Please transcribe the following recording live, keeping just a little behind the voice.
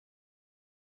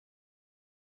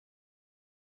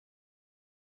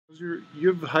You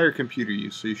have higher computer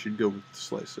use, so you should go with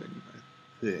slicing, I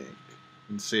think,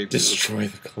 and save. Destroy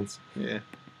the console.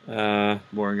 Yeah.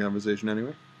 Boring conversation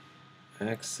anyway.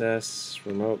 Access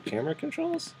remote camera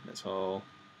controls. That's all.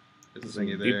 There's a Some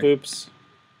thingy beep there. boops.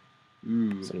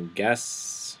 Ooh. Some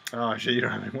guests. Oh shit! You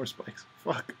don't have any more spikes.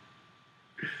 Fuck.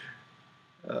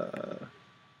 Yeah.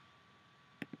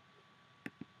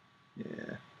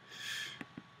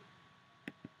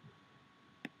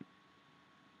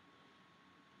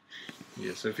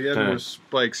 Yeah. So if you had more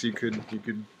spikes, you could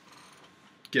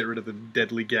get rid of the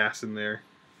deadly gas in there,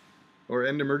 or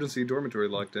end emergency dormitory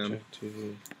lockdown. Check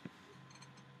TV.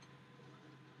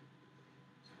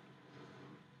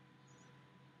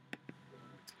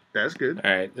 That's good. All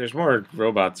right, there's more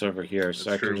robots over here,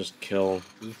 so That's I true. can just kill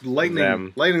Lightning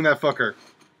them. Lightning that fucker.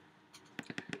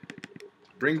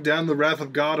 Bring down the wrath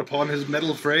of God upon his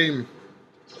metal frame.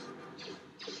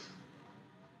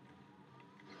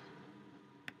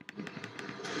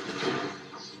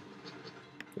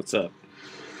 What's up?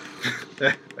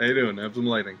 How you doing? Have some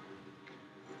lightning.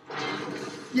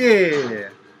 Yeah.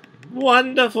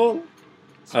 Wonderful.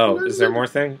 Oh, is there more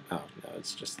thing? Oh no,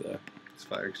 it's just the. It's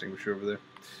fire extinguisher over there.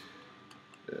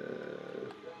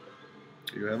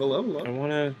 You have a level up I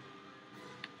wanna.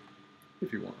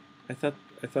 if you want. I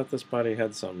thought this body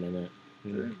had something in it.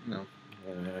 No,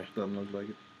 doesn't look like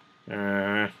it.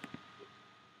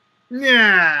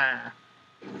 Yeah.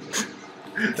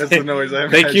 That's the noise I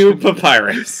Thank you, imagined.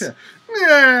 Papyrus.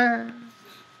 Yeah.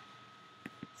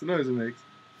 It's the noise it makes.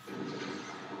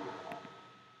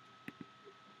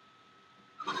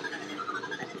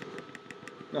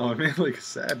 Oh, it made like a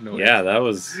sad noise. Yeah, that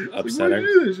was It's upsetting. like, why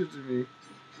you do this shit to me?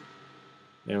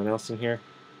 Anyone else in here?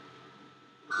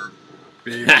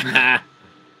 Baby.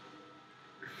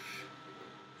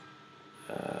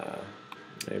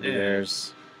 Maybe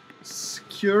there's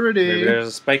Security. maybe there's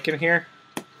a spike in here.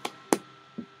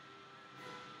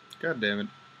 God damn it.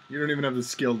 You don't even have the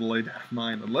skill to lay down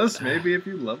mine, unless maybe if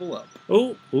you level up.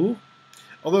 Oh, ooh.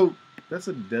 Although, that's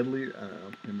a deadly, I don't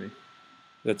know, maybe.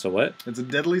 That's a what? It's a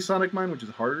deadly sonic mine, which is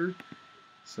harder.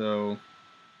 So,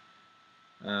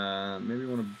 maybe you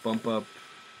want to bump up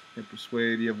and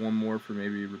persuade. You have one more for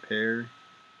maybe repair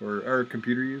or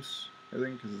computer use, I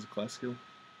think, because it's a class skill.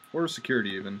 Or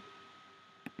security, even.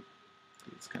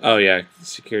 Oh, yeah.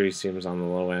 Security seems on the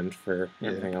low end for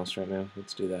everything else right now.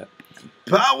 Let's do that.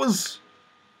 Powers!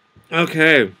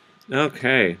 Okay.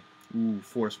 Okay. Ooh,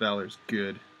 Force Valor's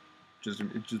good.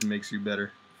 It just makes you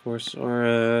better. Force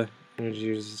aura,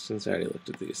 energy resistance. I already looked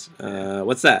at these.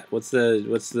 What's that? What's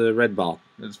the red ball?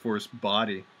 It's Force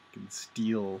Body. You can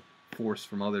steal force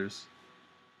from others.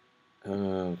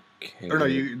 Okay. Or no,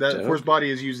 that Force Body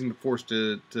is using the force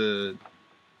to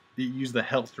use the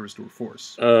health to restore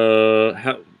force.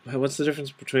 What's the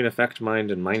difference between Effect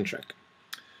Mind and Mind Trick?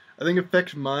 I think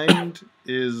Effect Mind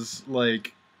is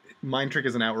like Mind Trick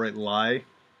is an outright lie,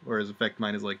 whereas Effect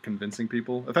Mind is like convincing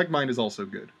people. Effect Mind is also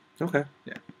good. Okay.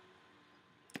 Yeah.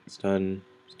 Stun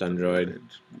droid.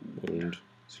 Wound.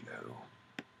 Slow.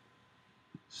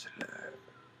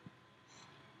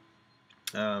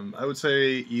 I would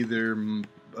say either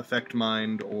Effect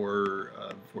Mind or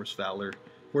Force Valor.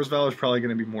 Force Valor is probably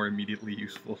going to be more immediately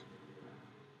useful.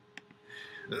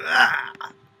 Ah!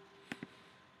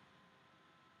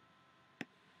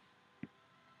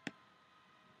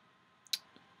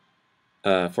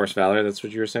 Force Valor, that's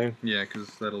what you were saying? Yeah, because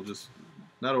that'll just...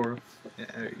 Not aura. Yeah,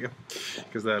 there you go.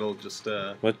 Because that'll just...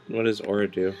 What does aura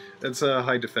do? It's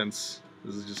high defense.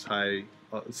 This is just high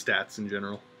stats in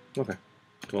general. Okay,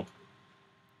 cool.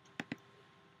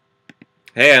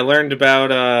 Hey, I learned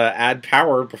about add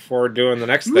power before doing the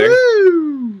next thing.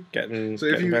 Woo! So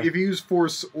if you back. use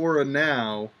Force Aura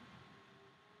now...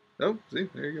 Oh, see?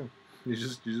 There you go. You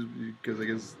just because I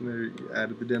guess you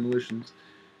added the demolitions.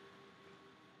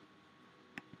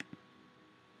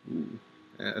 Ooh.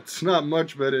 Yeah, it's not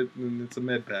much, but it's a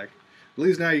med pack. At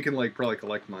least now you can like probably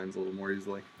collect mines a little more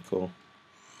easily. Cool.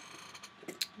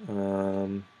 Yeah,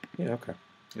 okay.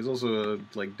 There's also a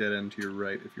like dead end to your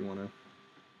right if you want to.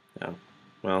 Oh,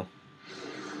 well,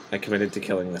 I committed to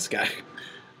killing this guy.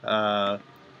 Yeah.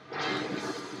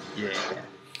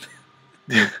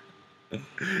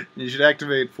 You should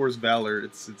activate Force Valor.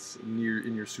 It's in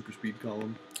your super speed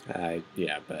column.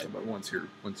 Yeah, but once you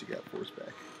got Force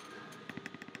back.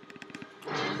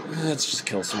 Let's just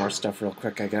kill some more stuff real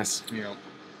quick, I guess. Yeah.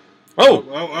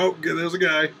 Oh! There's a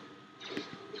guy.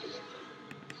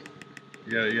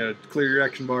 You gotta clear your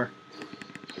action bar.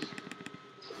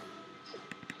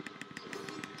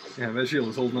 Yeah, that shield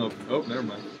is holding up. Oh, never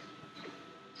mind.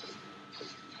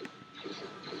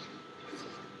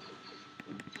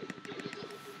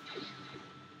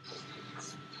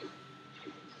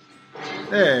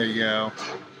 There you go.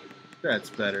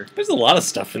 That's better. There's a lot of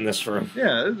stuff in this room.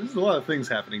 Yeah, there's a lot of things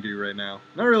happening to you right now.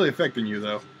 Not really affecting you,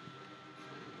 though.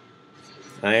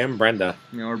 I am Brenda.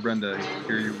 You know, or Brenda,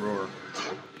 hear you roar.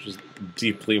 Which is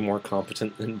deeply more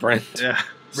competent than Brent. Yeah.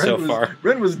 Far.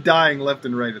 Brent was dying left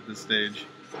and right at this stage.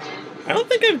 I don't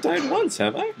think I've died once,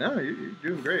 have I? No, you're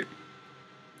doing great.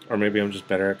 Or maybe I'm just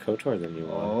better at KOTOR than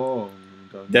you are. Oh.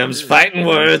 Them's fighting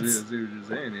words. See what you're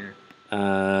saying here.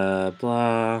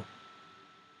 Blah.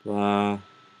 Blah.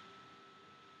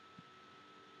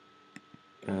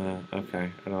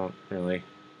 Okay. I don't really.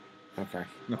 Okay.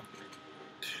 No.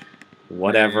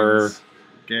 Whatever. Who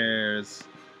cares?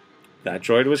 That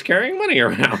droid was carrying money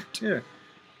around. Yeah.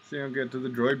 So you don't get to the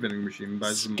droid vending machine and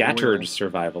buy some Scattered oil.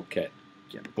 survival kit.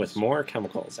 Chemicals. With more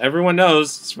chemicals. Everyone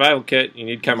knows, survival kit, you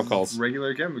need chemicals.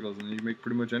 Regular chemicals, and you make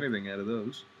pretty much anything out of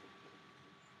those.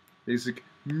 Basic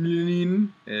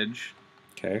mean edge.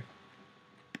 Okay.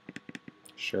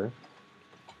 Sure.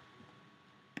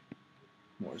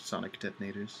 More sonic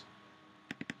detonators.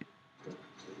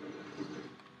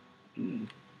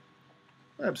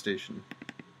 Lab station.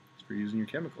 It's for using your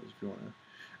chemicals if you want to. I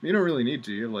mean, you don't really need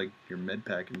to. You have, like, your med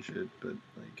pack and shit, but,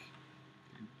 like,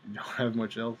 you don't have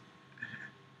much else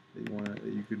that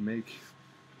you could make.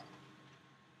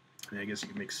 I mean, I guess you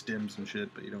could make stims and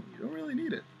shit, but you don't really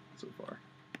need it so far.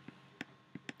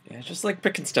 Yeah, just like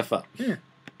picking stuff up. Yeah.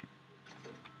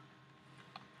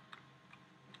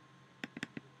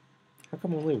 How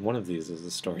come only one of these is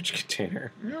a storage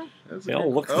container? Yeah, they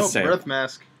all look the same. Breath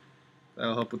mask.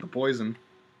 That'll help with the poison.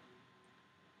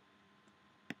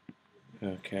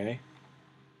 Okay.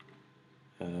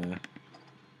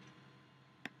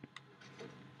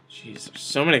 Jeez, there's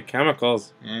so many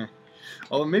chemicals. Yeah.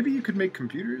 Although maybe you could make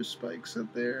computer spikes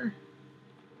up there.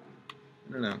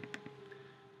 I don't know.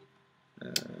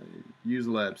 Use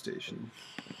the lab station.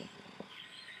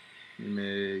 You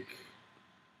make...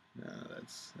 No,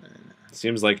 that's...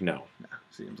 Seems like no. No,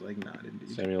 seems like not,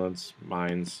 indeed. Stimulants,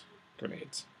 mines,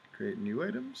 grenades. Create new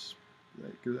items?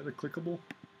 Is that a clickable?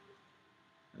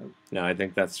 Nope. No, I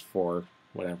think that's for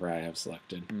whatever I have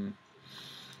selected.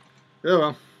 Oh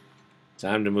well.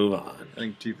 Time to move on. I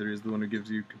think T3 is the one who gives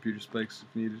you computer spikes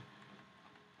if needed.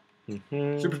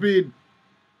 Mm-hmm. Super speed!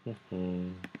 Mm-hmm.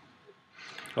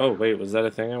 Oh, wait, was that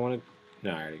a thing I wanted?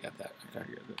 No, I already got that. Okay.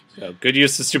 I got that. So, good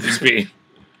use of super speed.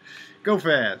 Go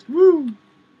fast! Woo!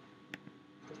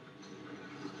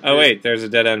 Oh, wait, there's a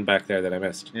dead end back there that I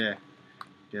missed. Yeah.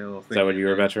 Get a little thing. Is that what you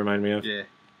were about to remind me of? Yeah.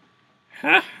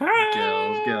 Ha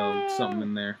ha! Get a little something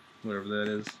in there. Whatever that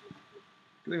is.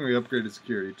 I think we upgraded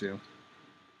security too.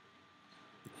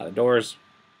 A lot of doors.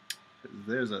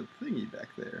 There's a thingy back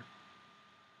there.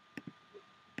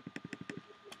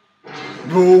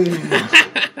 Boom!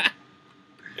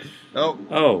 Oh.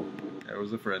 Oh. That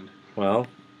was a friend. Well.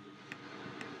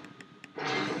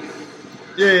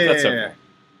 Yeah! That's okay.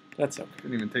 That's okay.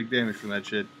 Couldn't even take damage from that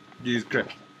shit. Jesus Christ.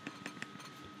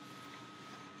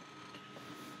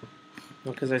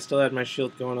 Well, because I still had my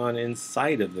shield going on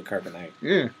inside of the carbonite.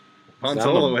 Yeah. Han I'm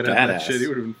Solo a went out that badass. shit. He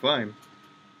would have been fine.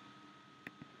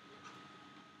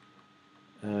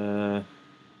 The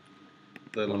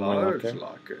large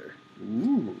locker.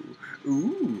 Ooh.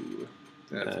 Ooh.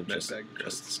 That's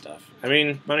just stuff. I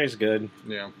mean, money's good.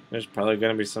 Yeah. There's probably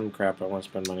going to be some crap I want to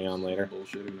spend money on later.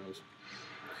 Bullshit, who knows?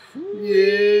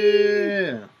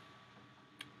 Yeah.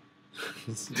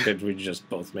 Could we just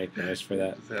both make noise for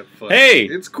that? Have fun. Hey!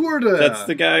 It's Corda! That's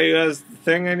the guy who has the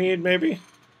thing I need, maybe?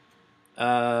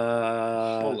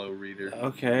 Holo reader.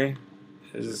 Okay.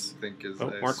 I think is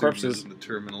more corpses in the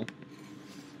terminal.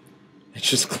 I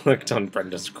just clicked on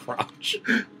Brenda's crotch.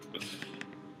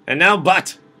 And now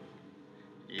butt!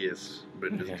 Yes,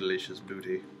 Brenda's delicious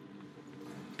booty.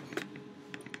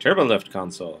 Turbo lift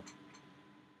console.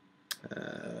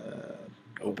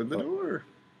 Open the door.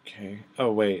 Okay.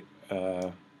 Oh, wait.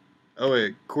 Oh,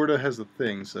 wait. Corda has a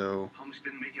thing, so... Almost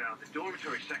didn't make it out of the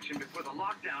dormitory section before the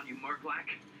lockdown, you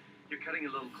Murglack. You're cutting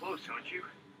a little close, aren't you?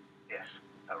 Yes.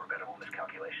 A regrettable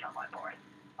miscalculation on my part.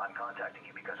 I'm contacting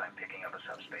you because I'm picking up a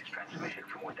subspace transmission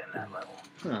from within that level.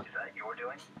 Huh. Is that your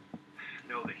doing?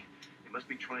 No, they must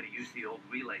be trying to use the old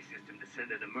relay system to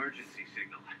send an emergency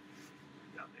signal.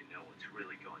 Now they know what's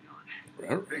really going on.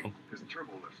 Hey, This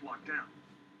turbo lift's locked down.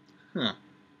 Huh.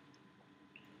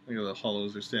 Look at the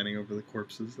hollows are standing over the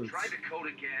corpses. That's... Try the code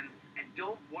again, and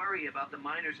don't worry about the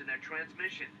miners and their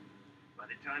transmission. By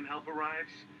the time help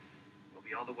arrives, we'll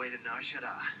be all the way to Nar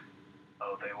Shaddaa.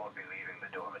 Oh, they won't be leaving the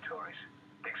dormitories.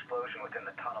 The explosion within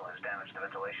the tunnel has damaged the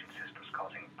ventilation systems,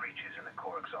 causing breaches in the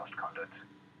core exhaust conduits.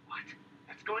 What?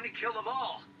 That's going to kill them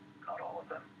all! Not all of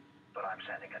them, but I'm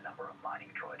sending a number of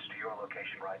mining droids to your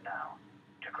location right now.